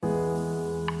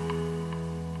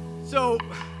So,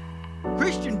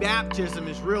 Christian baptism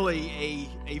is really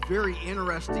a very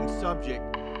interesting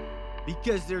subject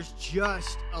because there's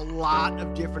just a lot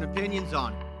of different opinions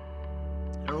on it.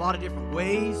 There are a lot of different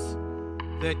ways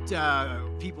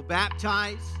that people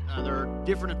baptize. There are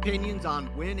different opinions on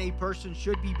when a person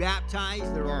should be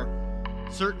baptized. There are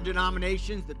certain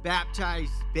denominations that baptize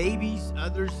babies,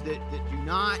 others that do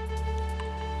not.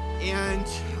 And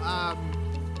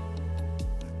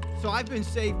so I've been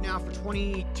saved now for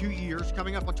 22 years,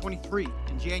 coming up on 23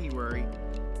 in January.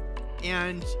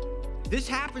 And this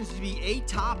happens to be a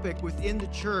topic within the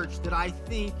church that I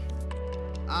think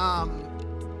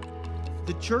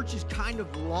the church has kind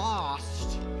of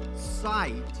lost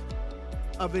sight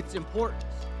of its importance.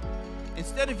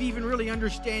 Instead of even really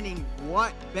understanding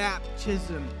what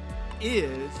baptism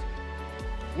is,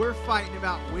 we're fighting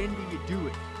about when do you do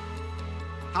it?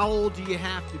 How old do you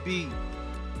have to be?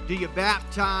 Do you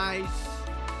baptize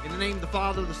in the name of the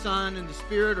Father, the Son, and the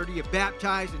Spirit, or do you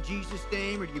baptize in Jesus'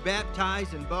 name, or do you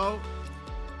baptize in both?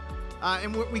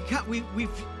 And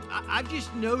I've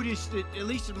just noticed that, at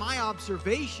least in my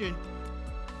observation,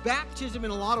 baptism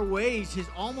in a lot of ways has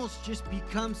almost just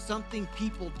become something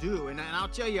people do. And I'll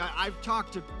tell you, I've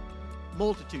talked to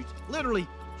multitudes, literally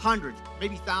hundreds,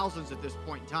 maybe thousands at this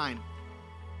point in time,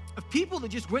 of people that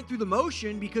just went through the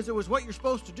motion because it was what you're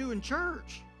supposed to do in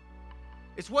church.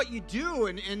 It's what you do,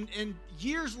 and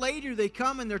years later they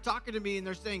come and they're talking to me and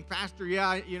they're saying, Pastor,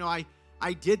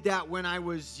 I did that when I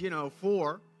was,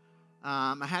 4.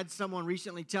 I had someone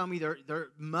recently tell me their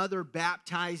mother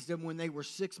baptized them when they were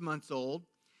 6 months old.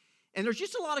 And there's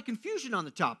just a lot of confusion on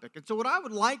the topic. And so what I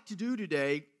would like to do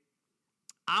today,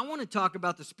 I want to talk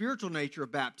about the spiritual nature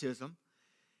of baptism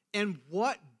and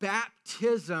what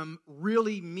baptism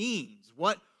really means,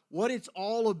 what it's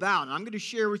all about. And I'm going to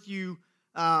share with you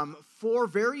 4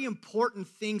 very important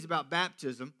things about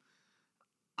baptism.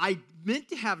 I meant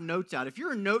to have notes out. If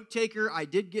you're a note taker, I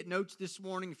did get notes this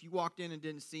morning. If you walked in and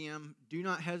didn't see them, do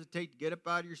not hesitate to get up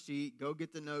out of your seat, go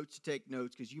get the notes, take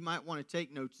notes, because you might want to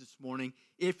take notes this morning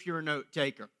if you're a note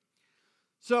taker.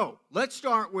 So let's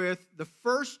start with the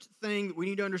first thing that we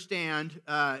need to understand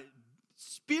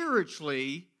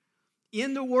spiritually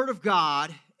in the Word of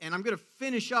God, and I'm going to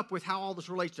finish up with how all this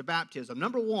relates to baptism.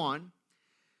 Number 1,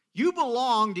 you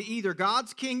belong to either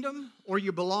God's kingdom or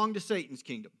you belong to Satan's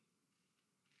kingdom.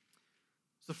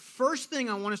 The first thing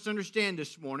I want us to understand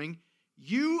this morning,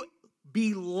 you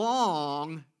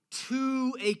belong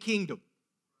to a kingdom.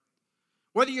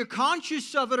 Whether you're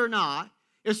conscious of it or not,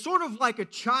 it's sort of like a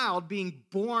child being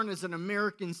born as an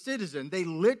American citizen. They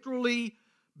literally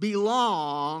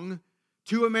belong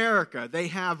to America. They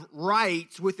have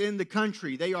rights within the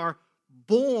country. They are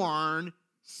born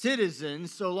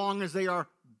citizens so long as they are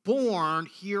born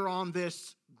here on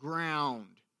this ground.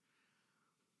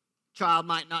 Child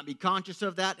might not be conscious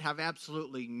of that, have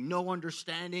absolutely no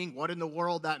understanding what in the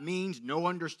world that means, no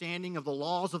understanding of the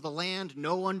laws of the land,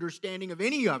 no understanding of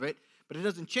any of it, but it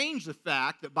doesn't change the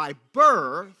fact that by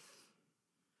birth,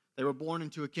 they were born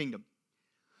into a kingdom.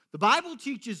 The Bible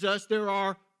teaches us there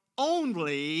are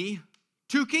only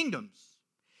 2 kingdoms,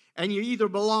 and you either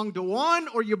belong to one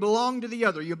or you belong to the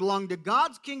other. You belong to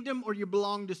God's kingdom or you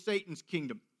belong to Satan's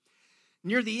kingdom.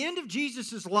 Near the end of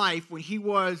Jesus' life, when he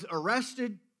was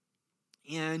arrested,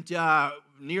 and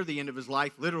near the end of his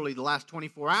life, literally the last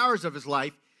 24 hours of his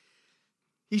life,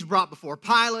 he's brought before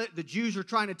Pilate. The Jews are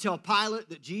trying to tell Pilate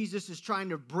that Jesus is trying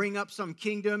to bring up some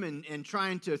kingdom and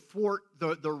trying to thwart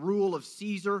the rule of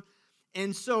Caesar.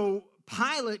 And so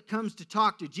Pilate comes to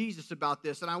talk to Jesus about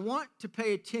this. And I want to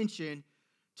pay attention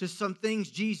to some things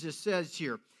Jesus says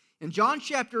here. In John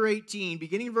chapter 18,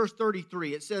 beginning in verse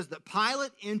 33, it says that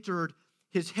Pilate entered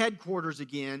his headquarters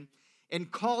again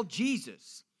and called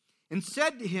Jesus and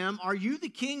said to him, "Are you the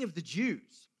king of the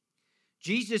Jews?"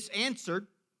 Jesus answered,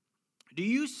 "Do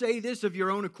you say this of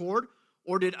your own accord,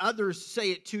 or did others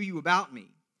say it to you about me?"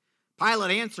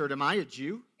 Pilate answered, "Am I a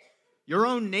Jew? Your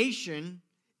own nation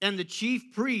and the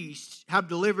chief priests have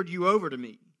delivered you over to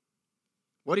me.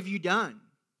 What have you done?"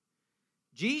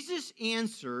 Jesus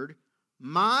answered,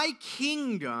 "My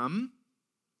kingdom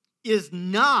is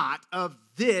not of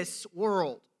this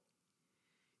world.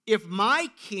 If my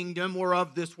kingdom were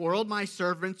of this world, my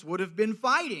servants would have been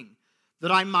fighting,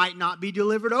 that I might not be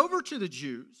delivered over to the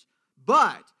Jews.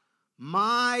 But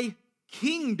my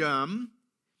kingdom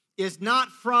is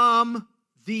not from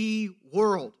the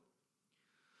world."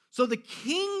 So the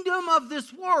kingdom of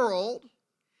this world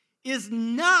is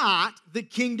not the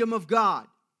kingdom of God.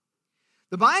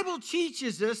 The Bible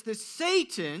teaches us that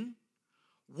Satan,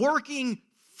 working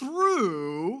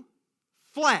through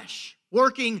flesh,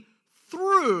 working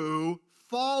through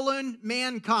fallen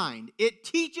mankind. It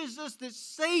teaches us that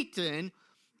Satan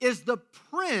is the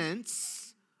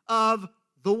prince of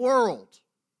the world.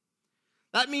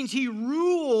 That means he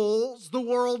rules the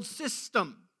world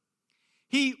system.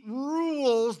 He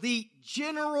rules the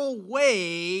general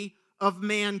way of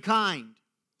mankind.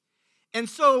 And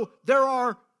so there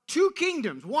are two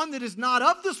kingdoms, one that is not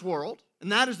of this world,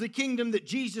 and that is the kingdom that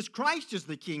Jesus Christ is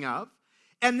the king of.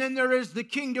 And then there is the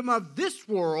kingdom of this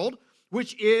world,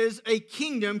 which is a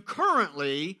kingdom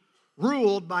currently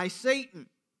ruled by Satan.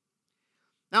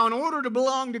 Now, in order to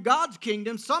belong to God's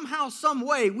kingdom, somehow, some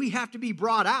way, we have to be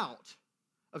brought out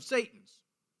of Satan's.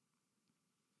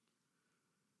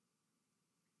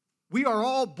 We are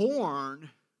all born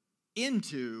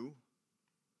into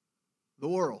the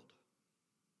world,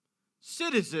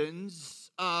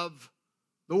 citizens of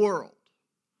the world,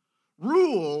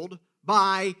 ruled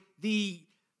by the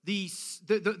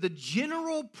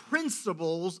general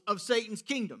principles of Satan's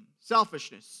kingdom: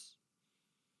 selfishness,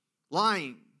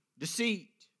 lying, deceit,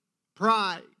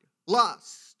 pride,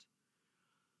 lust,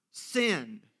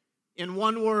 sin. In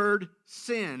one word,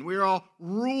 sin. We are all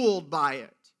ruled by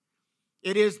it.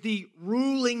 It is the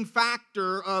ruling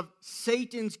factor of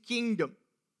Satan's kingdom.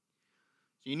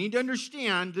 So you need to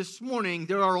understand this morning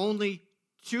there are only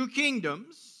two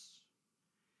kingdoms,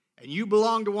 and you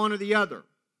belong to one or the other.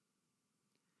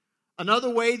 Another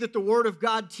way that the Word of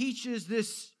God teaches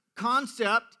this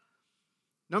concept,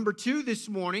 number two this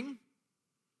morning,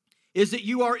 is that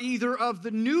you are either of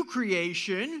the new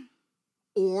creation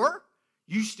or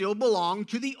you still belong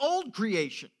to the old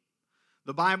creation.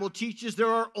 The Bible teaches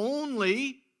there are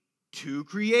only two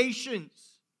creations,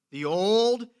 the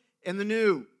old and the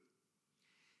new.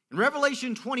 In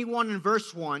Revelation 21 and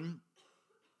verse 1,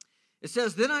 it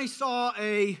says, "Then I saw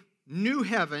a new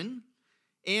heaven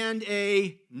and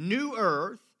a new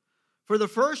earth, for the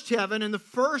first heaven and the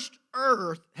first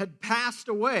earth had passed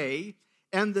away,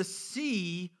 and the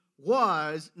sea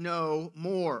was no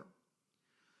more."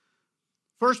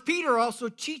 1 Peter also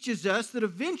teaches us that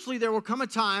eventually there will come a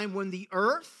time when the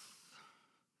earth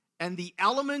and the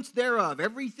elements thereof,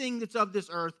 everything that's of this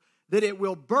earth, that it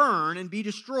will burn and be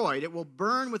destroyed. It will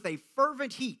burn with a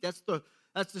fervent heat. That's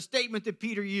the statement that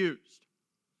Peter used.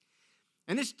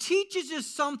 And this teaches us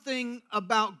something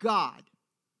about God.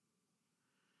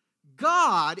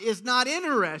 God is not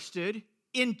interested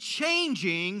in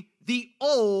changing the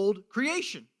old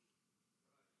creation.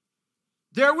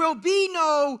 There will be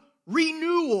no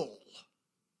renewal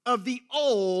of the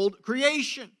old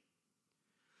creation.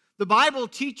 The Bible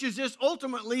teaches us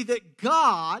ultimately that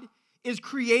God is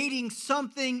creating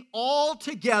something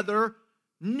altogether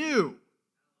new.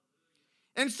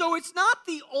 And so it's not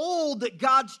the old that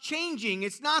God's changing.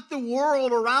 It's not the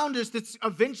world around us that's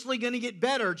eventually going to get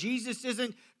better. Jesus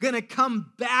isn't going to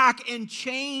come back and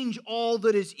change all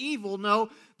that is evil. No,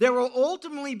 there will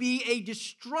ultimately be a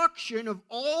destruction of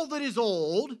all that is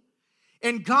old,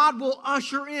 and God will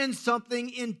usher in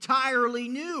something entirely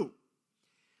new.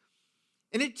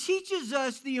 And it teaches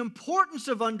us the importance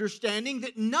of understanding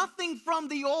that nothing from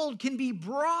the old can be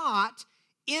brought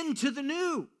into the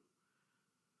new.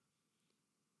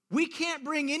 We can't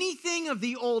bring anything of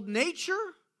the old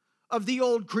nature, of the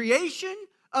old creation,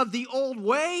 of the old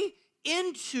way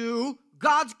into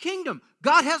God's kingdom.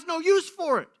 God has no use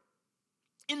for it.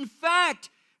 In fact,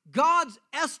 God's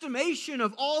estimation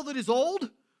of all that is old,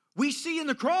 we see in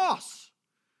the cross.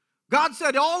 God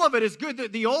said all of it is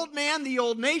good. The old man, the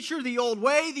old nature, the old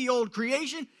way, the old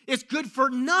creation, is good for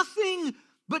nothing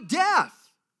but death.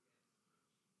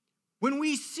 When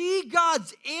we see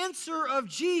God's answer of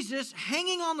Jesus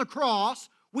hanging on the cross,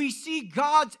 we see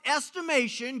God's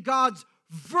estimation, God's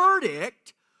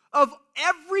verdict of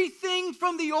everything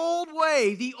from the old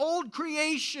way, the old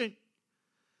creation.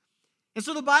 And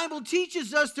so the Bible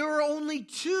teaches us there are only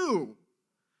two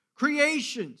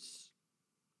creations.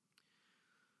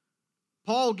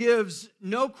 Paul gives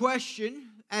no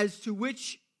question as to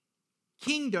which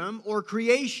kingdom or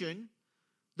creation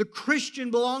the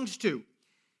Christian belongs to.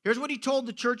 Here's what he told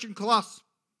the church in Colossae.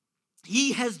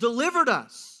 He has delivered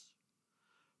us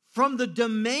from the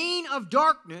domain of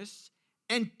darkness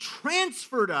and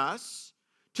transferred us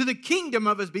to the kingdom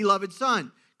of his beloved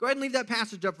Son. Go ahead and leave that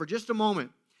passage up for just a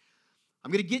moment.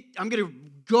 I'm going to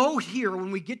go here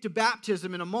when we get to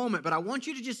baptism in a moment, but I want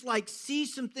you to just see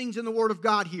some things in the Word of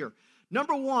God here.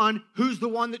 Number one, who's the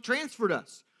one that transferred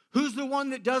us? Who's the one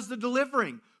that does the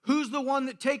delivering? Who's the one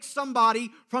that takes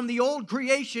somebody from the old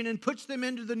creation and puts them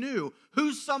into the new?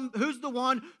 Who's the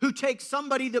one who takes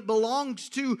somebody that belongs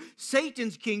to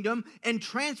Satan's kingdom and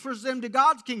transfers them to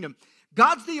God's kingdom?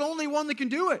 God's the only one that can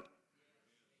do it.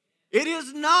 It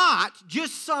is not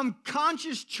just some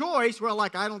conscious choice where,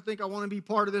 like, I don't think I want to be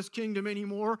part of this kingdom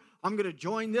anymore. I'm going to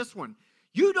join this one.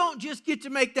 You don't just get to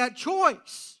make that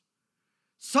choice.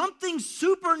 Something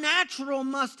supernatural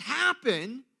must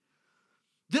happen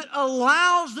that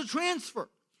allows the transfer.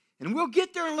 And we'll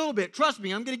get there in a little bit. Trust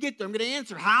me, I'm going to get there. I'm going to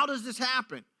answer, how does this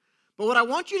happen? But what I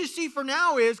want you to see for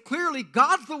now is, clearly,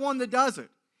 God's the one that does it.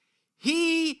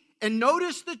 And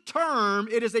notice the term,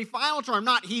 it is a final term,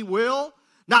 not he will,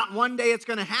 not one day it's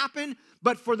going to happen,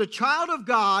 but for the child of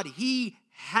God, he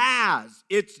has.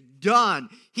 It's done.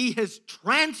 He has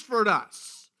transferred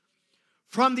us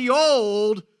from the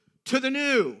old to the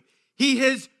new. He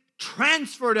has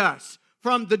transferred us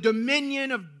from the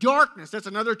dominion of darkness, that's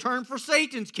another term for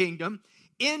Satan's kingdom,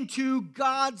 into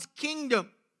God's kingdom.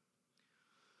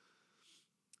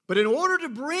 But in order to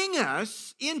bring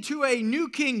us into a new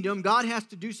kingdom, God has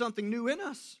to do something new in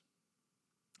us.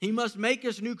 He must make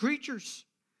us new creatures.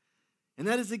 And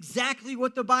that is exactly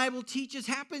what the Bible teaches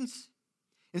happens.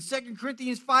 In 2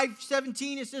 Corinthians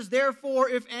 5:17, it says, therefore,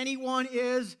 if anyone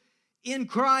is in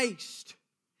Christ,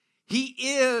 he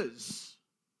is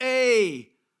a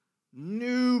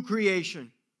new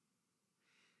creation.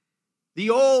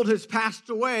 The old has passed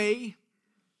away.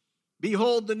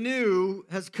 Behold, the new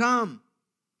has come.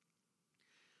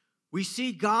 We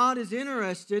see God is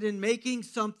interested in making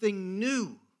something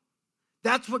new.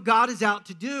 That's what God is out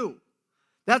to do.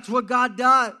 That's what God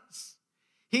does.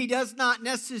 He does not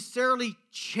necessarily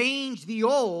change the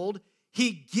old.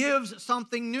 He gives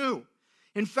something new.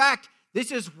 In fact,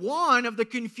 this is one of the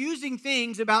confusing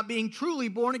things about being truly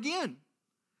born again,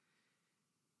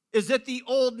 is that the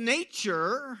old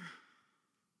nature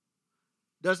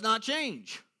does not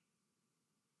change.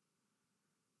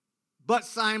 But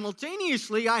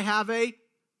simultaneously, I have a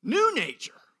new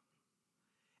nature.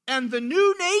 And the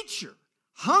new nature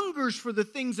hungers for the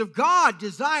things of God,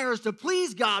 desires to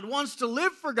please God, wants to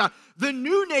live for God. The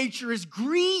new nature is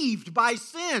grieved by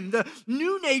sin. The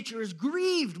new nature is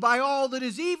grieved by all that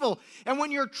is evil. And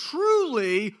when you're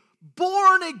truly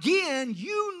born again,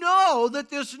 you know that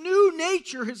this new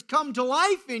nature has come to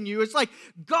life in you. It's like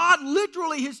God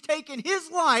literally has taken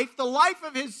his life, the life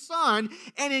of his son,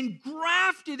 and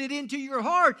engrafted it into your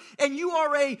heart. And you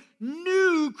are a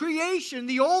new creation.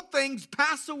 The old things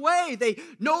pass away. They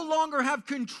no longer have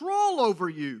control over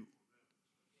you.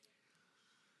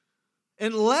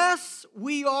 Unless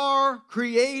we are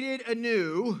created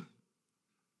anew,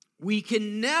 we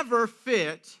can never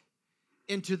fit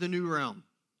into the new realm.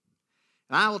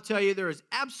 And I will tell you, there is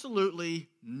absolutely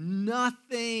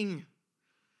nothing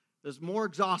that's more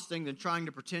exhausting than trying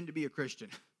to pretend to be a Christian.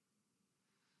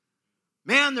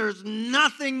 Man, there's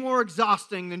nothing more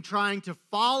exhausting than trying to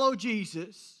follow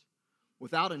Jesus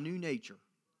without a new nature.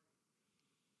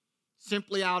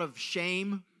 Simply out of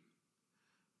shame,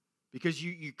 because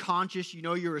you're conscious, you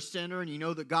know you're a sinner, and you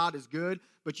know that God is good,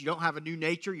 but you don't have a new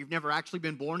nature. You've never actually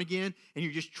been born again, and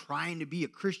you're just trying to be a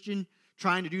Christian,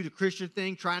 trying to do the Christian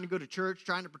thing, trying to go to church,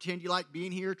 trying to pretend you like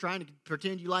being here, trying to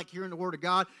pretend you like hearing the Word of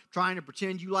God, trying to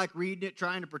pretend you like reading it,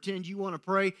 trying to pretend you want to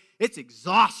pray. It's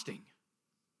exhausting.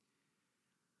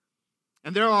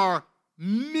 And there are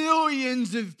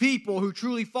millions of people who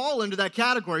truly fall into that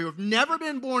category, who have never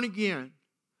been born again,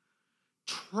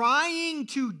 trying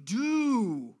to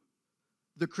do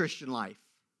the Christian life,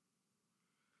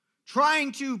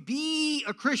 trying to be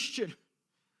a Christian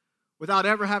without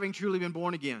ever having truly been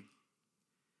born again.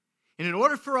 And in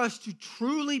order for us to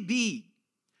truly be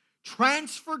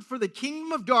transferred from the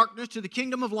kingdom of darkness to the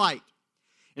kingdom of light,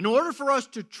 in order for us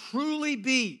to truly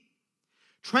be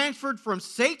transferred from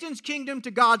Satan's kingdom to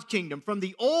God's kingdom, from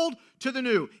the old to the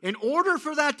new, in order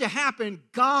for that to happen,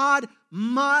 God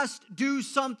must do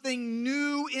something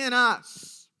new in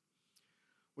us.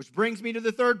 Which brings me to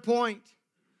the third point.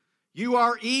 You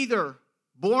are either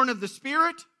born of the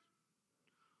Spirit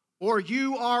or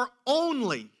you are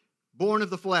only born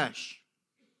of the flesh.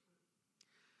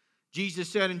 Jesus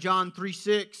said in John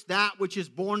 3:6, that which is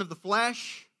born of the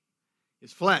flesh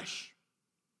is flesh.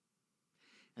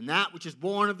 And that which is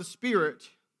born of the Spirit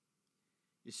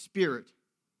is spirit.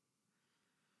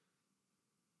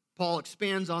 Paul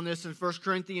expands on this in 1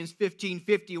 Corinthians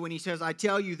 15:50 when he says, I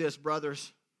tell you this,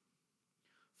 brothers,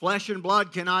 flesh and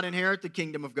blood cannot inherit the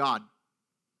kingdom of God,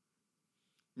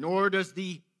 nor does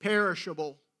the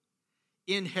perishable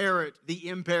inherit the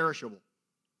imperishable.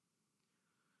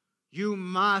 You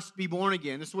must be born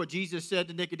again. This is what Jesus said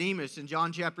to Nicodemus in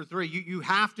John chapter 3. You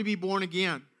have to be born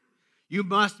again. You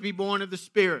must be born of the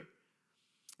Spirit.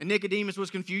 And Nicodemus was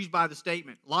confused by the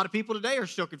statement. A lot of people today are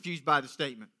still confused by the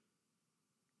statement.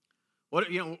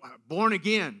 Born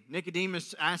again.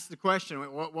 Nicodemus asked the question,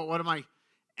 what am I?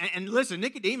 And listen,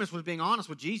 Nicodemus was being honest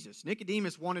with Jesus.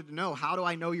 Nicodemus wanted to know, how do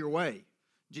I know your way?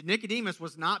 Nicodemus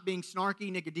was not being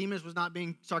snarky. Nicodemus was not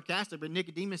being sarcastic. But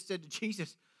Nicodemus said to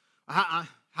Jesus, how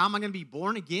am I going to be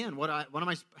born again? Am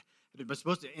I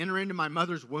supposed to enter into my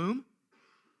mother's womb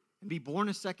and be born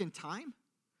a second time?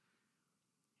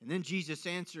 And then Jesus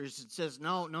answers and says,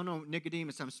 no,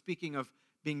 Nicodemus, I'm speaking of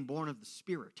being born of the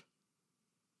Spirit.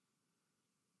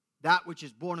 That which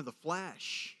is born of the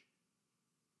flesh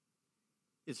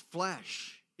is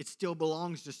flesh. It still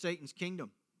belongs to Satan's kingdom.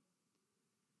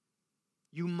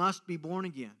 You must be born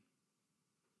again.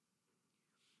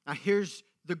 Now here's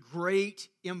the great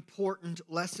important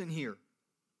lesson here.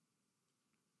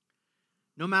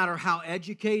 No matter how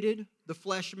educated the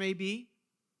flesh may be,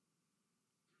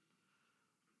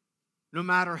 no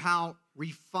matter how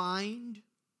refined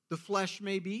the flesh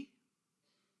may be,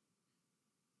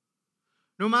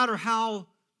 no matter how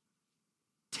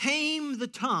tame the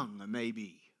tongue may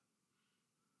be,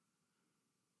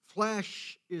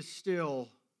 flesh is still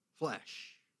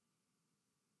flesh.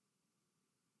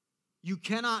 You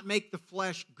cannot make the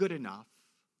flesh good enough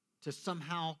to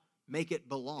somehow make it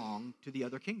belong to the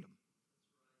other kingdom.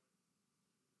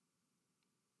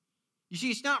 You see,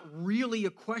 it's not really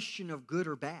a question of good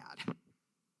or bad.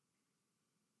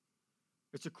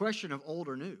 It's a question of old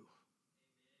or new,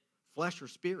 flesh or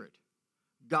spirit,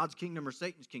 God's kingdom or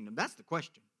Satan's kingdom. That's the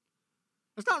question.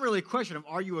 It's not really a question of,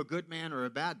 are you a good man or a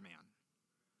bad man?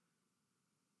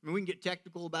 I mean, we can get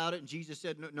technical about it, and Jesus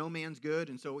said no man's good,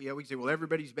 and so, we can say, well,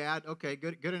 everybody's bad. Okay,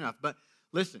 good enough. But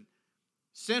listen,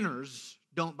 sinners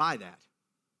don't buy that.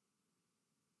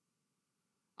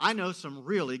 I know some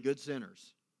really good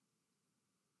sinners.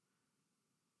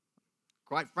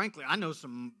 Quite frankly, I know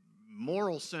some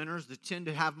moral sinners that tend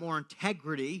to have more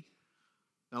integrity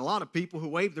than a lot of people who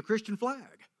wave the Christian flag.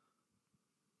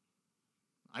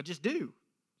 I just do.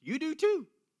 You do too.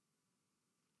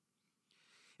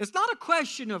 It's not a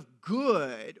question of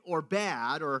good or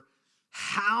bad or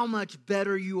how much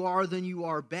better you are than you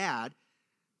are bad.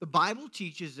 The Bible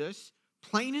teaches us,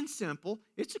 plain and simple,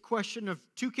 it's a question of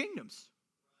two kingdoms.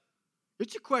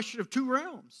 It's a question of two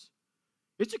realms.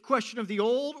 It's a question of the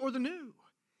old or the new.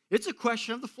 It's a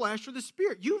question of the flesh or the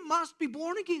spirit. You must be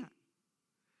born again.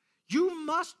 You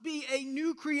must be a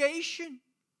new creation.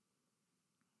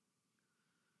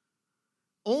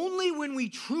 Only when we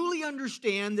truly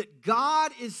understand that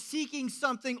God is seeking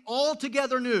something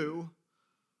altogether new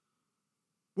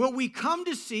will we come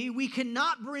to see we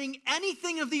cannot bring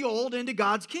anything of the old into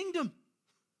God's kingdom.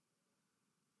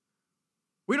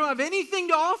 We don't have anything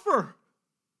to offer.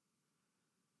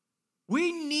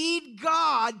 We need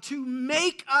God to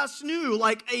make us new,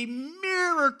 like a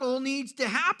miracle needs to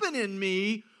happen in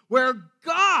me where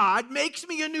God makes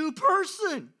me a new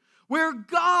person, where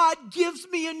God gives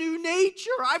me a new nature.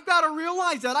 I've got to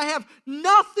realize that I have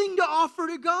nothing to offer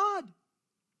to God.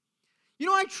 You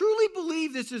know, I truly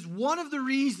believe this is one of the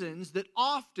reasons that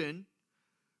often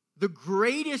the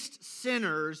greatest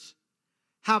sinners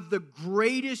have the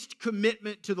greatest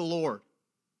commitment to the Lord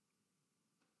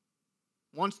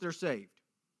once they're saved.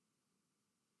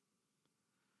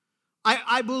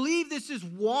 I believe this is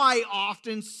why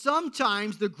often,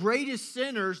 sometimes the greatest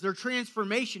sinners, their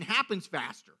transformation happens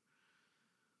faster.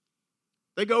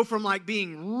 They go from like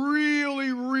being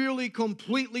really, really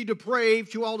completely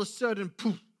depraved to all of a sudden,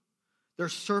 poof, they're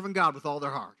serving God with all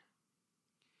their heart.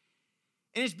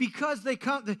 And it's because they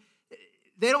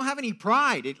don't have any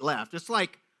pride left. It's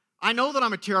like, I know that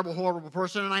I'm a terrible, horrible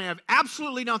person and I have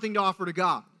absolutely nothing to offer to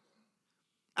God.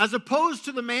 As opposed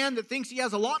to the man that thinks he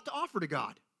has a lot to offer to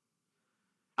God.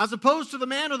 As opposed to the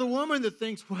man or the woman that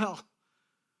thinks, well,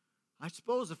 I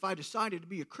suppose if I decided to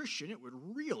be a Christian, it would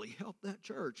really help that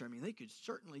church. I mean, they could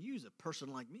certainly use a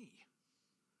person like me.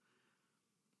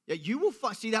 Yeah, you will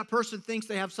see that person thinks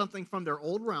they have something from their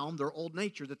old realm, their old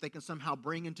nature, that they can somehow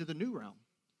bring into the new realm.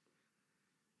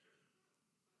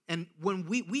 And when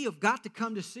we have got to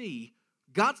come to see,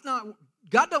 God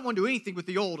doesn't want to do anything with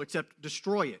the old except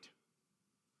destroy it.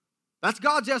 That's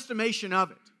God's estimation of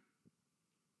it.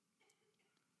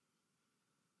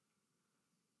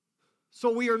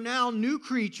 So we are now new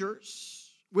creatures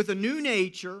with a new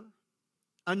nature,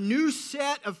 a new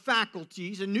set of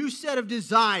faculties, a new set of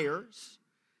desires.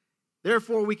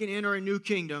 Therefore, we can enter a new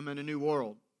kingdom and a new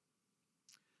world.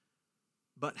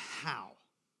 But how?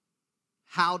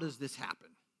 How does this happen?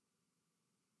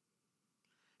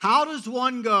 How does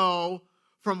one go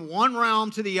from one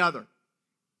realm to the other?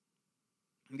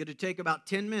 I'm going to take about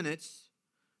 10 minutes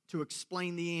to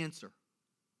explain the answer.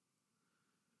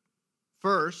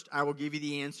 First, I will give you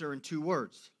the answer in 2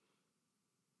 words.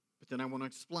 But then I want to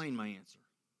explain my answer.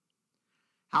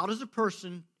 How does a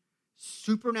person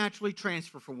supernaturally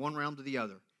transfer from one realm to the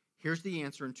other? Here's the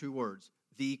answer in 2 words: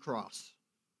 the cross.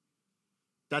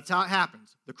 That's how it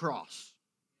happens, the cross.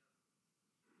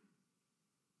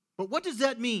 But what does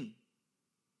that mean?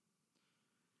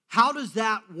 How does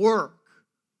that work?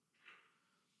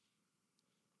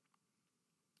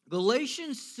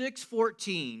 Galatians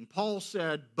 6:14, Paul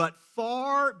said, "But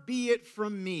far be it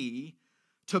from me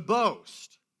to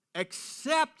boast,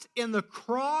 except in the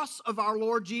cross of our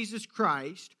Lord Jesus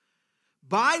Christ,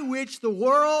 by which the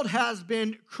world has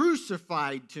been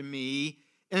crucified to me,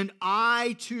 and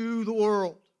I to the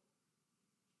world."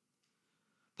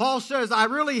 Paul says, I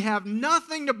really have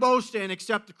nothing to boast in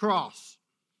except the cross.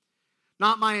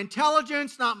 Not my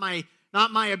intelligence, not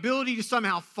my ability to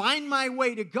somehow find my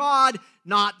way to God,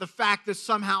 not the fact that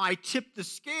somehow I tipped the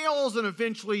scales and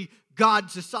eventually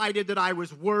God decided that I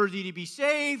was worthy to be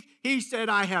saved. He said,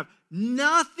 I have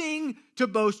nothing to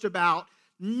boast about,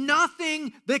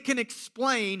 nothing that can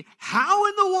explain how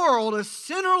in the world a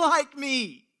sinner like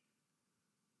me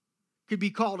could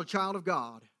be called a child of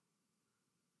God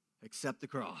except the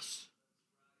cross.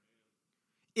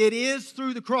 It is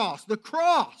through the cross. The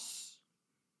cross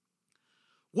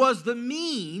was the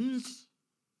means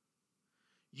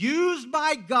used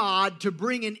by God to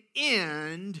bring an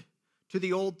end to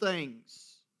the old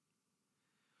things.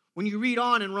 When you read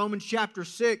on in Romans chapter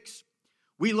 6,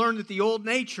 we learn that the old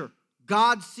nature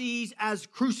God sees as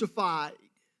crucified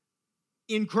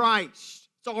in Christ.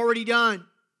 It's already done.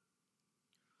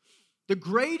 The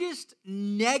greatest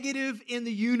negative in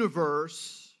the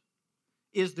universe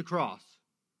is the cross.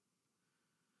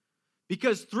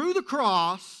 Because through the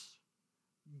cross,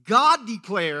 God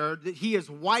declared that He has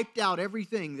wiped out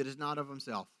everything that is not of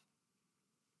Himself.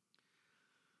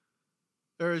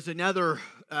 There is another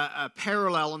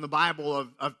parallel in the Bible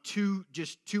of two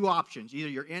options. Either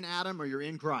you're in Adam or you're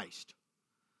in Christ.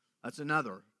 That's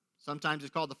another. Sometimes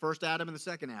it's called the first Adam and the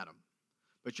second Adam.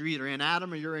 But you're either in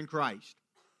Adam or you're in Christ.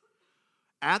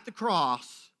 At the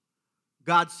cross,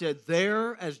 God said,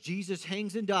 there, as Jesus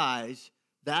hangs and dies,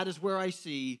 that is where I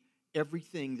see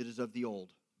everything that is of the old.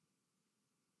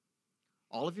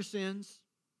 All of your sins,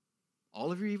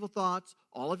 all of your evil thoughts,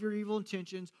 all of your evil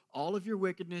intentions, all of your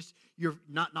wickedness, your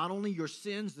not only your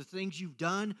sins, the things you've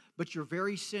done, but your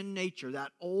very sin nature,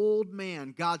 that old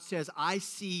man. God says, I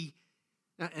see,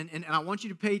 and I want you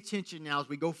to pay attention now as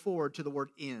we go forward to the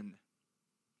word in.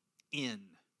 In.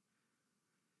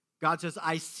 God says,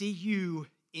 I see you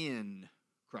in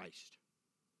Christ.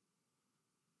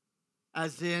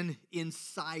 As in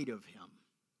inside of Him.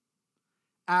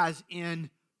 As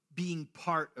in being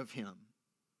part of Him.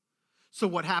 So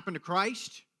what happened to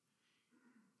Christ?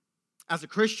 As a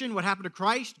Christian, what happened to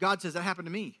Christ? God says, that happened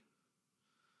to me.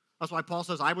 That's why Paul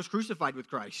says, I was crucified with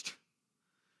Christ.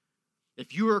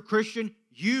 If you are a Christian,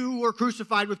 you were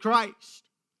crucified with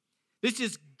Christ. This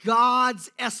is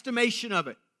God's estimation of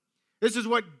it. This is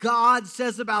what God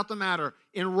says about the matter.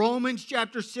 In Romans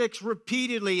chapter 6,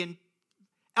 repeatedly, and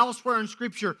elsewhere in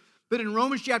Scripture, but in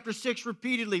Romans chapter 6,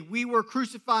 repeatedly, we were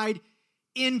crucified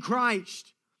in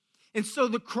Christ. And so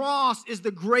the cross is the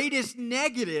greatest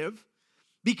negative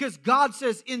because God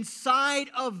says inside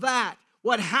of that,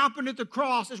 what happened at the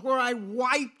cross is where I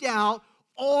wiped out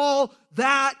all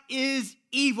that is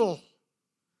evil.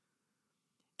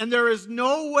 And there is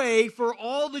no way for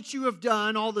all that you have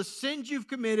done, all the sins you've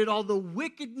committed, all the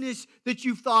wickedness that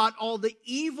you've thought, all the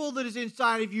evil that is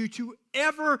inside of you to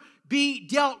ever be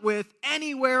dealt with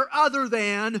anywhere other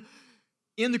than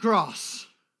in the cross.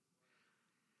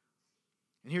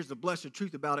 And here's the blessed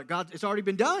truth about it. God, it's already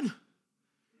been done.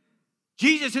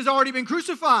 Jesus has already been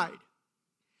crucified.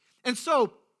 And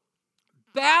so,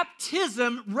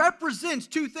 baptism represents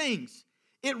two things.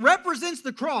 It represents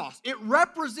the cross. It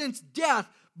represents death.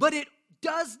 But it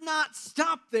does not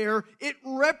stop there. It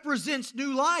represents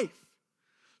new life.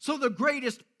 So the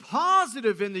greatest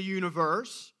positive in the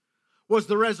universe was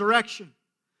the resurrection.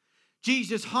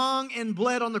 Jesus hung and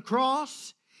bled on the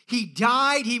cross. He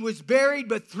died, He was buried,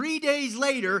 but 3 days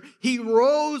later, He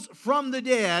rose from the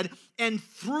dead. And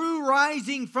through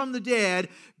rising from the dead,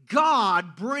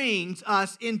 God brings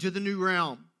us into the new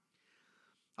realm.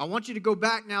 I want you to go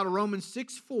back now to Romans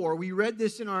 6:4. We read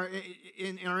this in our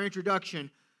introduction.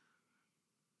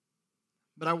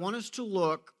 But I want us to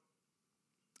look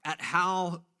at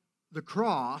how the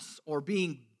cross, or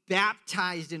being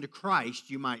baptized into Christ,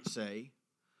 you might say,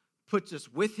 puts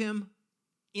us with Him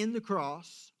in the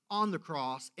cross, on the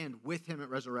cross, and with Him at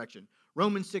resurrection.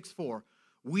 Romans 6:4.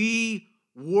 We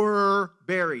were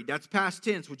buried. That's past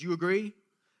tense. Would you agree?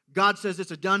 God says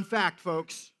it's a done fact,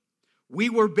 folks. We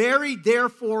were buried,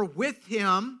 therefore, with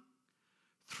Him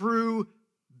through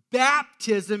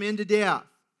baptism into death.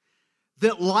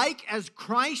 that like as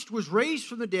Christ was raised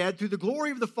from the dead through the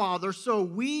glory of the Father, so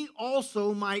we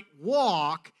also might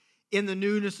walk in the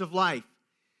newness of life.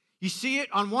 You see it,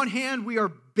 on one hand, we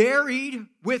are buried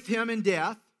with him in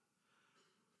death,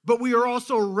 but we are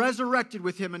also resurrected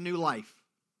with him in new life.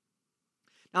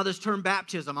 Now, this term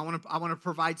baptism, I want to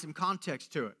provide some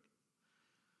context to it.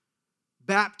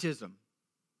 Baptism.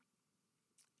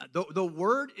 The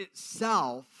word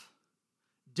itself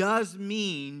does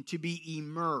mean to be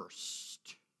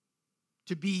immersed,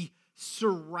 to be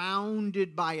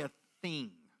surrounded by a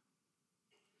thing.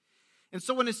 And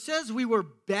so when it says we were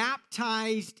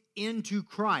baptized into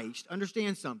Christ,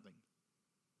 understand something.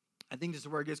 I think this is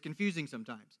where it gets confusing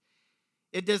sometimes.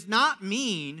 It does not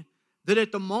mean that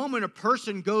at the moment a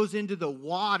person goes into the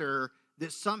water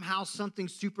that somehow something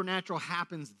supernatural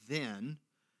happens then,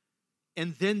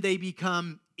 and then they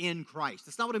become in Christ.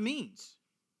 That's not what it means.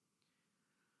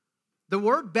 The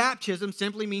word baptism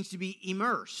simply means to be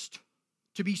immersed,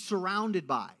 to be surrounded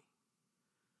by.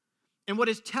 And what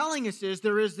it's telling us is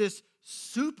there is this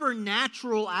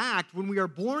supernatural act when we are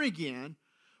born again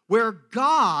where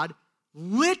God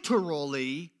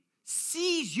literally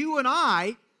sees you and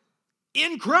I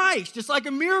in Christ. It's like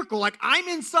a miracle, like I'm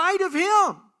inside of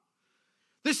him.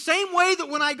 The same way that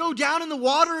when I go down in the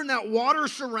water and that water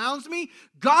surrounds me,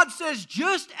 God says,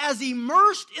 just as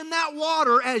immersed in that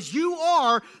water as you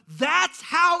are, that's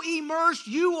how immersed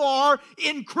you are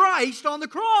in Christ on the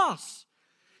cross.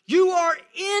 You are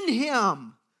in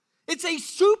him. It's a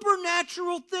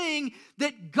supernatural thing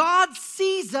that God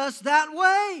sees us that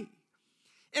way.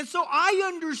 And so I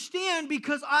understand,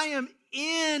 because I am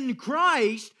in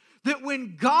Christ, that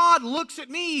when God looks at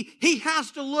me, he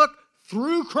has to look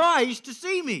through Christ to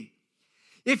see me.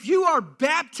 If you are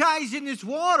baptized in this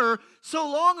water,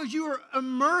 so long as you are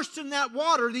immersed in that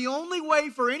water, the only way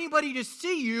for anybody to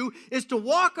see you is to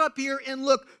walk up here and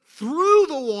look through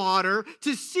the water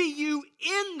to see you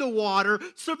in the water,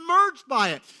 submerged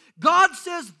by it. God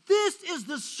says this is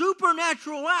the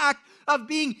supernatural act of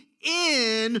being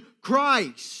in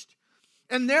Christ.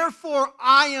 And therefore,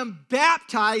 I am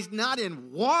baptized not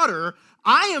in water,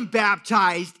 I am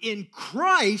baptized in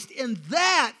Christ, and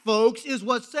that, folks, is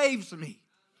what saves me.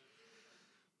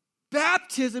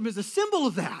 Baptism is a symbol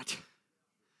of that.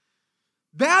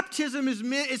 Baptism is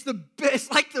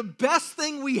it's like the best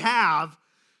thing we have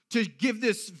to give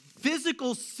this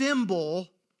physical symbol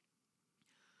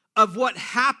of what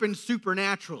happens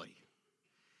supernaturally.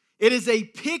 It is a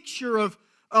picture of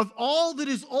all that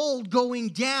is old going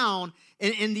down,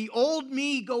 and the old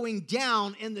me going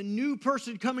down, and the new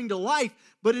person coming to life.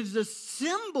 But it is a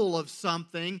symbol of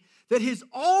something that has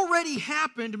already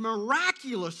happened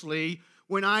miraculously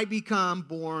when I become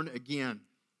born again.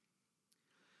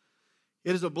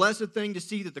 It is a blessed thing to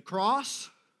see that the cross,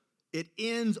 it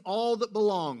ends all that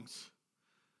belongs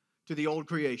to the old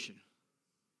creation.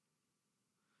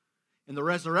 And the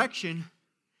resurrection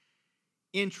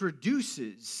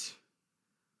introduces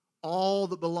all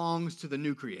that belongs to the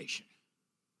new creation.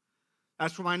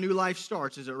 That's where my new life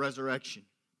starts, is at resurrection.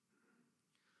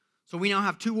 So we now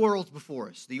have two worlds before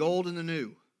us, the old and the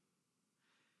new.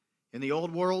 In the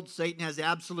old world, Satan has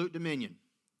absolute dominion.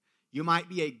 You might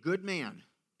be a good man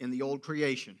in the old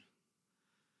creation,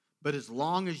 but as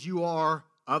long as you are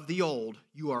of the old,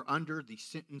 you are under the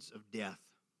sentence of death,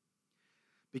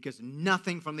 because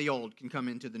nothing from the old can come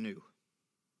into the new.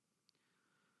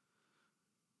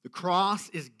 The cross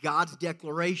is God's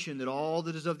declaration that all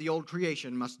that is of the old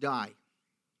creation must die.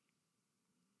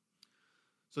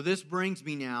 So this brings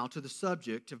me now to the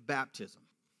subject of baptism.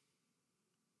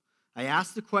 I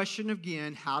ask the question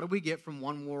again, how do we get from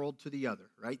one world to the other,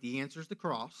 right? The answer is the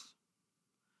cross.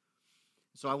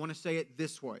 So I want to say it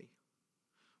this way.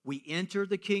 We enter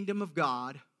the kingdom of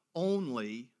God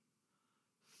only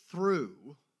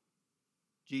through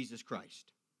Jesus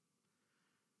Christ.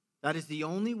 That is the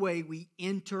only way we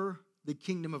enter the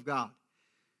kingdom of God.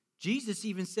 Jesus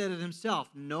even said it himself,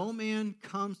 no man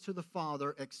comes to the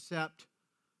Father except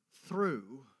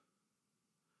through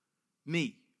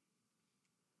me.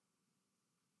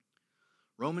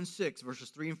 Romans 6, verses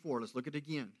 3 and 4. Let's look at it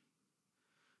again.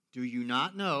 Do you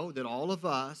not know that all of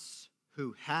us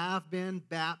who have been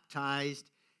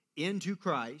baptized into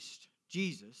Christ,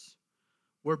 Jesus,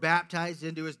 were baptized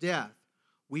into his death?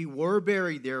 We were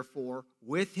buried, therefore,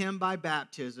 with him by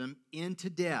baptism into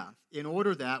death, in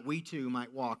order that we too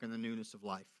might walk in the newness of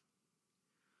life.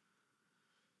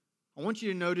 I want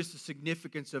you to notice the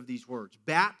significance of these words.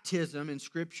 Baptism in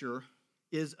Scripture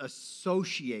is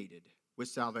associated with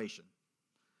salvation.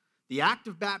 The act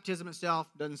of baptism itself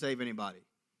doesn't save anybody.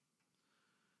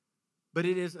 but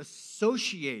it is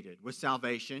associated with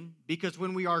salvation because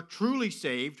when we are truly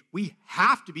saved, we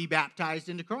have to be baptized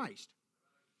into Christ.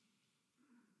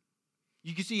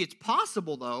 You can see it's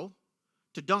possible, though,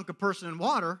 to dunk a person in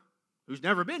water who's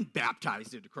never been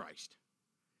baptized into Christ.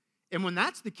 And when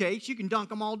that's the case, you can dunk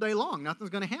them all day long. Nothing's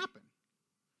going to happen.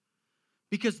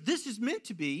 Because this is meant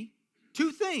to be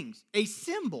two things. A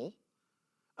symbol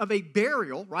of a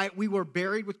burial, right? We were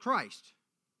buried with Christ.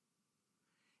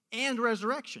 And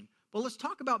resurrection. But let's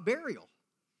talk about burial.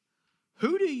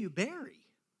 Who do you bury?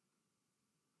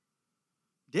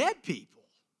 Dead people.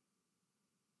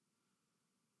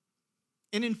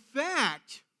 And in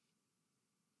fact,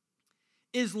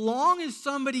 as long as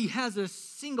somebody has a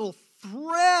single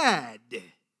thread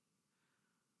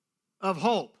of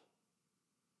hope,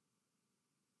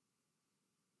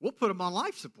 we'll put them on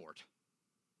life support.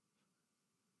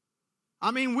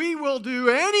 I mean, we will do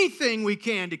anything we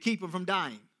can to keep them from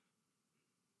dying.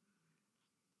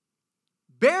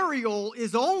 Burial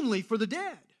is only for the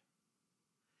dead.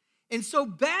 And so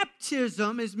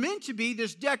baptism is meant to be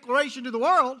this declaration to the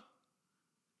world.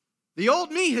 The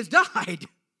old me has died.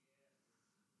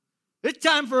 It's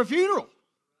time for a funeral.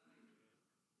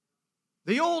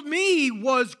 The old me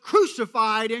was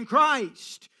crucified in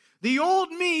Christ. The old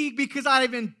me, because I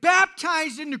have been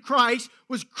baptized into Christ,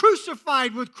 was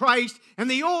crucified with Christ, and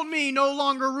the old me no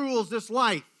longer rules this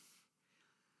life.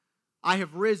 I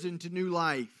have risen to new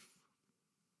life.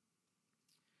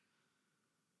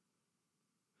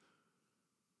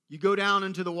 You go down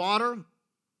into the water,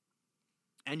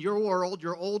 and your world,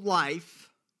 your old life,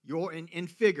 in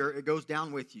figure, it goes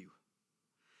down with you.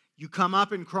 You come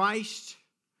up in Christ,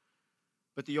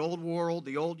 but the old world,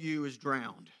 the old you is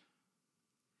drowned.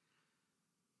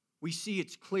 We see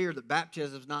it's clear that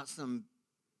baptism is not some,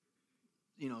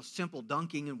 simple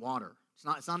dunking in water.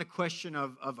 It's not a question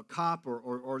of a cup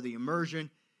or the immersion.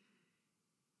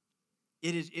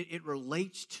 It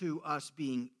relates to us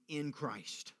being in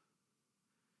Christ.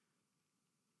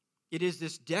 It is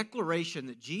this declaration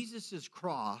that Jesus'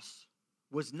 cross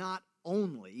was not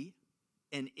only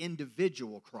an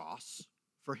individual cross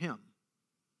for him,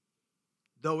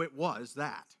 though it was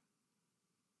that,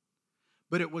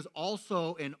 but it was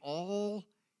also an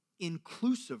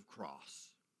all-inclusive cross.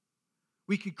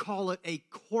 We could call it a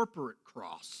corporate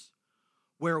cross,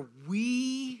 where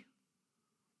we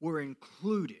were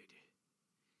included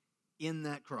in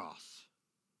that cross.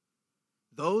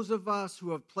 Those of us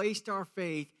who have placed our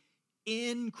faith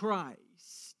in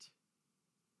Christ,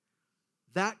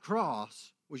 that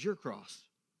cross was your cross.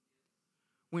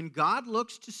 When God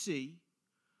looks to see,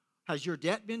 has your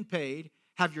debt been paid?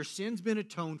 Have your sins been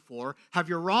atoned for? Have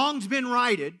your wrongs been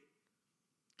righted?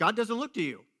 God doesn't look to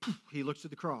you. He looks to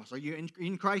the cross. Are you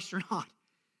in Christ or not?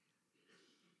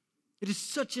 It is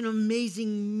such an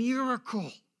amazing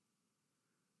miracle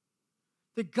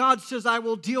that God says, I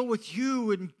will deal with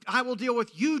you, and I will deal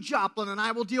with you, Joplin, and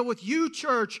I will deal with you,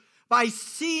 church, by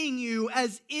seeing you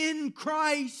as in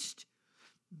Christ,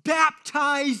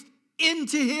 baptized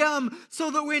into Him,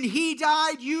 so that when He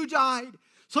died, you died.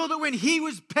 So that when He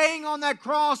was paying on that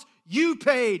cross, you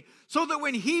paid. So that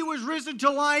when He was risen to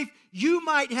life, you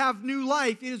might have new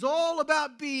life. It is all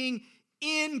about being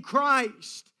in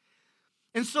Christ.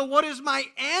 And so what is my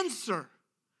answer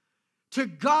to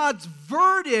God's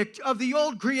verdict of the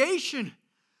old creation?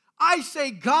 I say,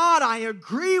 God, I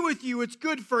agree with you. It's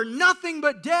good for nothing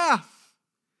but death.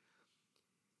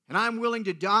 And I'm willing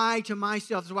to die to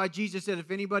myself. That's why Jesus said, if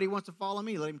anybody wants to follow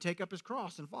me, let him take up his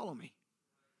cross and follow me.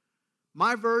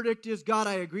 My verdict is, God,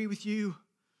 I agree with you.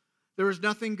 There is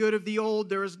nothing good of the old.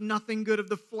 There is nothing good of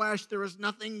the flesh. There is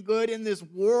nothing good in this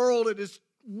world. It is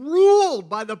ruled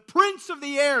by the prince of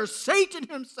the air, Satan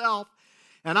himself.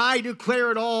 And I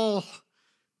declare it all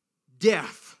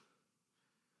death.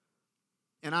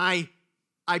 And I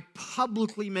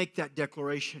publicly make that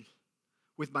declaration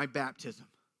with my baptism.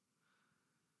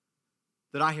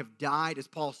 That I have died, as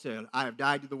Paul said, I have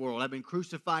died to the world. I've been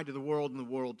crucified to the world and the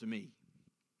world to me.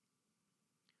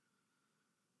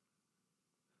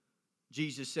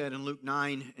 Jesus said in Luke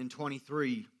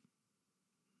 9:23,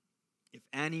 if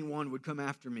anyone would come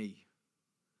after me,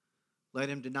 let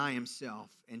him deny himself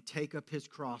and take up his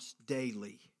cross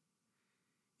daily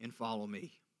and follow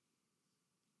me.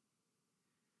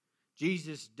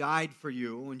 Jesus died for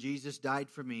you, and Jesus died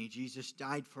for me. Jesus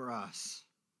died for us.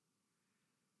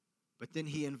 But then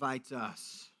He invites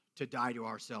us to die to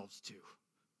ourselves too.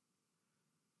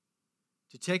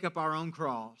 To take up our own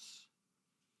cross.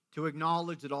 To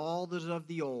acknowledge that all that is of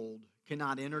the old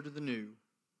cannot enter to the new.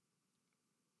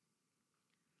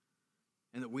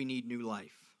 And that we need new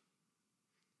life.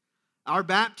 Our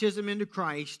baptism into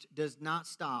Christ does not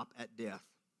stop at death.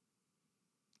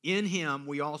 In him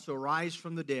we also rise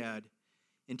from the dead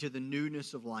into the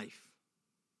newness of life.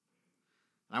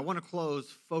 And I want to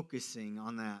close focusing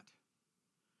on that.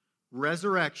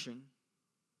 Resurrection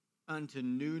unto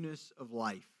newness of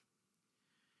life.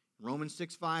 Romans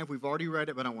 6:5, we've already read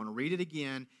it, but I want to read it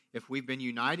again. If we've been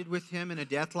united with him in a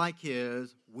death like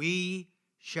his, we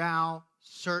shall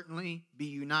certainly be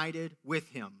united with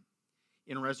him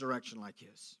in a resurrection like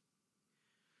his.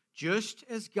 Just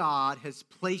as God has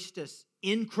placed us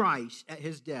in Christ at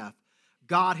his death,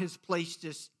 God has placed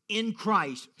us in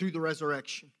Christ through the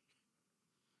resurrection.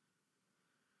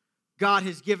 God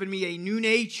has given me a new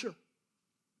nature.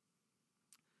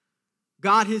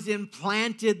 God has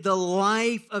implanted the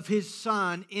life of his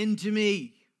Son into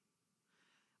me.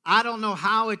 I don't know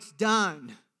how it's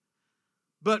done,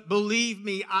 but believe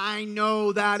me, I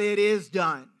know that it is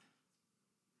done.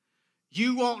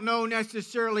 You won't know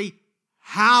necessarily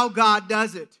how God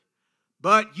does it,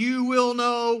 but you will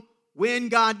know when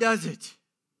God does it.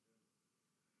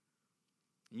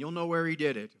 And you'll know where he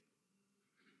did it.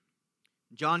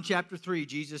 John chapter 3,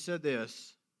 Jesus said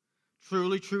this,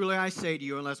 "Truly, truly, I say to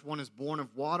you, unless one is born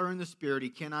of water and the Spirit, he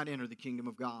cannot enter the kingdom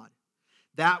of God.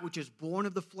 That which is born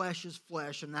of the flesh is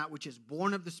flesh, and that which is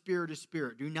born of the Spirit is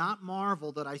spirit. Do not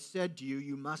marvel that I said to you,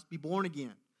 you must be born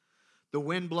again. The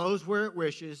wind blows where it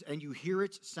wishes, and you hear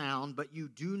its sound, but you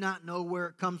do not know where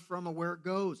it comes from or where it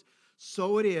goes.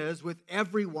 So it is with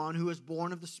everyone who is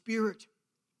born of the Spirit."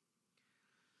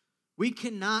 We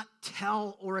cannot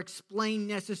tell or explain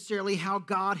necessarily how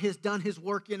God has done his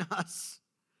work in us,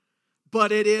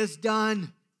 but it is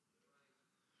done.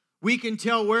 We can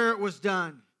tell where it was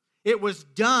done. It was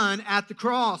done at the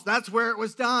cross. That's where it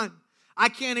was done. I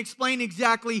can't explain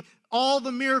exactly all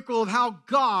the miracle of how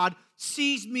God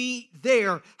sees me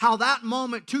there, how that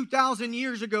moment 2,000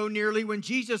 years ago nearly when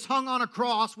Jesus hung on a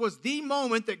cross was the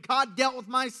moment that God dealt with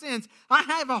my sins. I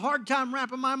have a hard time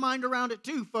wrapping my mind around it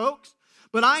too, folks.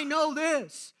 But I know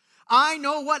this. I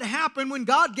know what happened when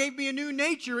God gave me a new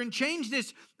nature and changed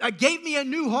this, gave me a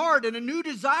new heart and a new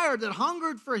desire that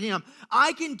hungered for him.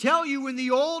 I can tell you when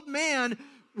the old man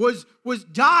was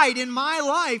died in my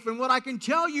life, and what I can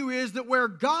tell you is that where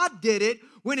God did it,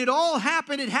 when it all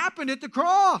happened, it happened at the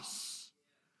cross.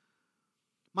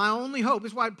 My only hope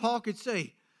is why Paul could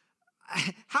say,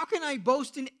 how can I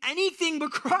boast in anything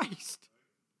but Christ?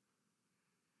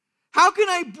 How can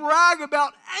I brag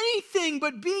about anything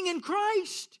but being in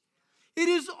Christ? It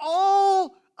is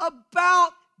all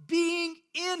about being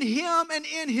in him and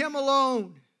in him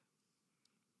alone.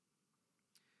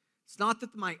 It's not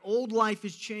that my old life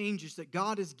has changed, it's that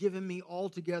God has given me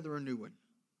altogether a new one.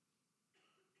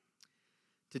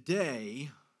 Today,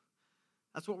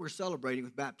 that's what we're celebrating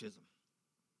with baptism.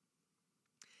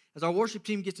 As our worship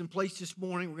team gets in place this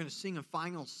morning, we're going to sing a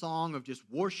final song of just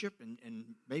worship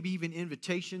and maybe even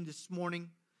invitation this morning,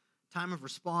 time of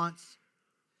response.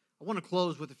 I want to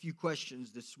close with a few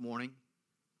questions this morning.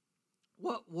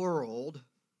 What world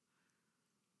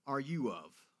are you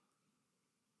of?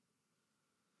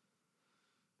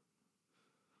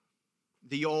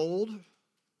 The old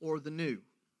or the new?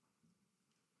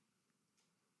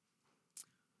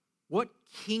 What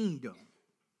kingdom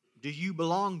do you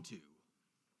belong to?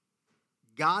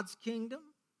 God's kingdom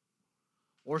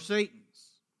or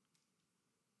Satan's?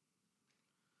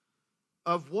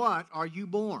 Of what are you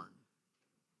born?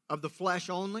 Of the flesh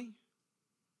only?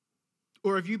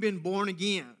 Or have you been born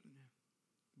again?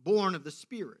 Born of the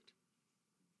Spirit?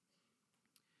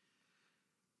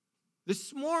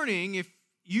 This morning, if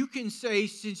you can say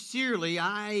sincerely,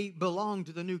 I belong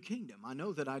to the new kingdom. I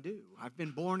know that I do. I've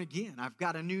been born again. I've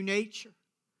got a new nature.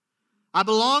 I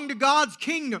belong to God's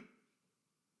kingdom.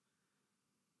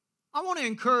 I want to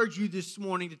encourage you this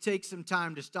morning to take some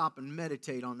time to stop and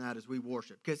meditate on that as we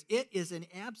worship, because it is an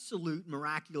absolute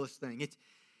miraculous thing.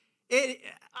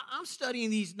 I'm studying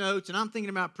these notes and I'm thinking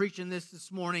about preaching this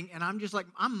morning, and I'm just like,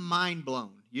 I'm mind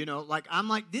blown.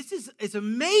 It's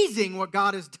amazing what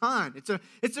God has done.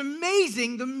 It's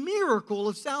amazing the miracle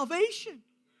of salvation.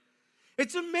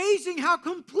 It's amazing how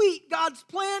complete God's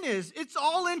plan is. It's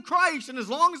all in Christ, and as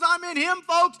long as I'm in him,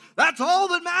 folks, that's all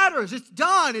that matters. It's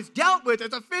done. It's dealt with.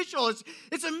 It's official.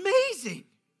 It's amazing.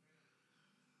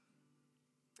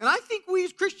 And I think we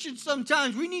as Christians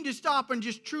sometimes, we need to stop and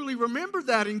just truly remember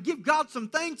that and give God some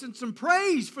thanks and some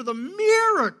praise for the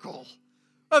miracle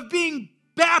of being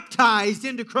baptized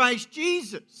into Christ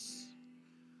Jesus.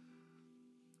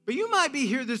 But you might be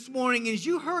here this morning, and as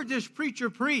you heard this preacher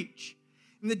preach,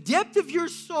 in the depth of your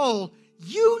soul,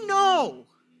 you know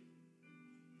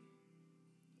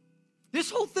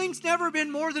this whole thing's never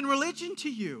been more than religion to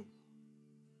you.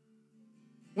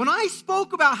 When I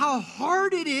spoke about how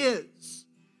hard it is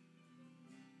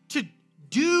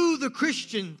do the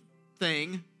Christian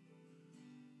thing,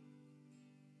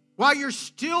 while you're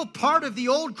still part of the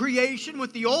old creation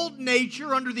with the old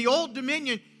nature under the old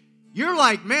dominion, you're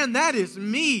like, man, that is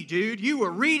me, dude. You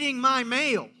were reading my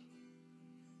mail.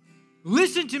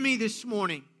 Listen to me this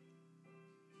morning.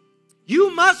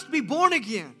 You must be born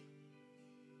again.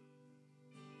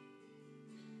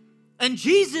 And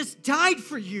Jesus died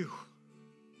for you.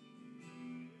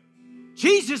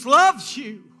 Jesus loves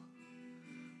you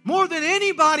more than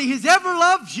anybody has ever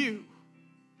loved you.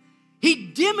 He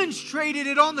demonstrated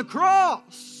it on the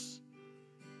cross.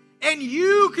 And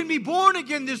you can be born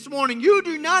again this morning. You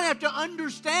do not have to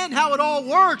understand how it all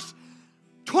works.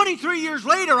 23 years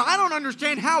later, I don't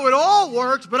understand how it all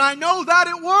works, but I know that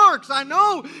it works. I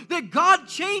know that God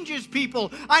changes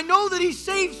people. I know that He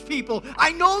saves people.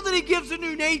 I know that He gives a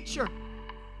new nature.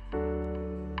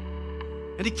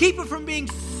 And to keep it from being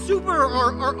super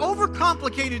or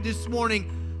overcomplicated this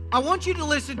morning, I want you to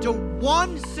listen to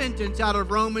one sentence out of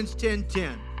Romans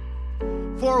 10:10.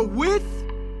 For with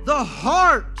the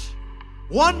heart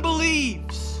one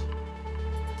believes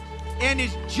and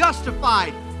is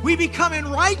justified. We become in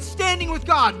right standing with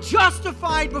God,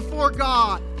 justified before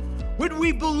God, when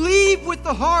we believe with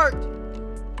the heart,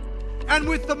 and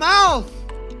with the mouth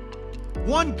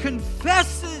one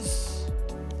confesses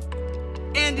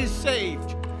and is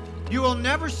saved. You will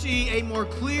never see a more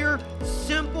clear,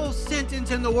 simple sentence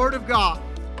in the Word of God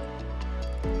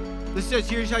that says,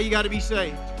 here's how you got to be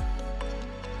saved.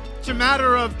 It's a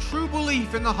matter of true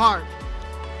belief in the heart.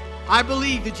 I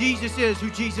believe that Jesus is who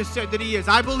Jesus said that He is.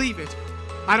 I believe it.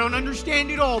 I don't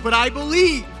understand it all, but I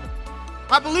believe.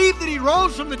 I believe that He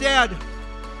rose from the dead.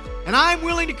 And I'm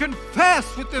willing to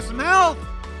confess with this mouth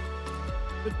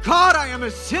that, God, I am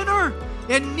a sinner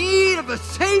in need of a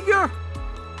Savior.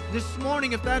 This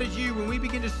morning, if that is you, when we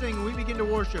begin to sing and we begin to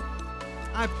worship,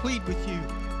 I plead with you.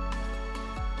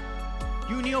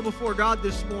 You kneel before God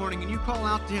this morning and you call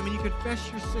out to Him and you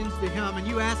confess your sins to Him and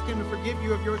you ask Him to forgive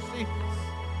you of your sins.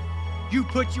 You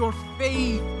put your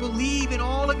faith, believe in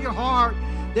all of your heart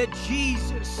that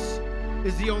Jesus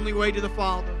is the only way to the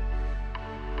Father.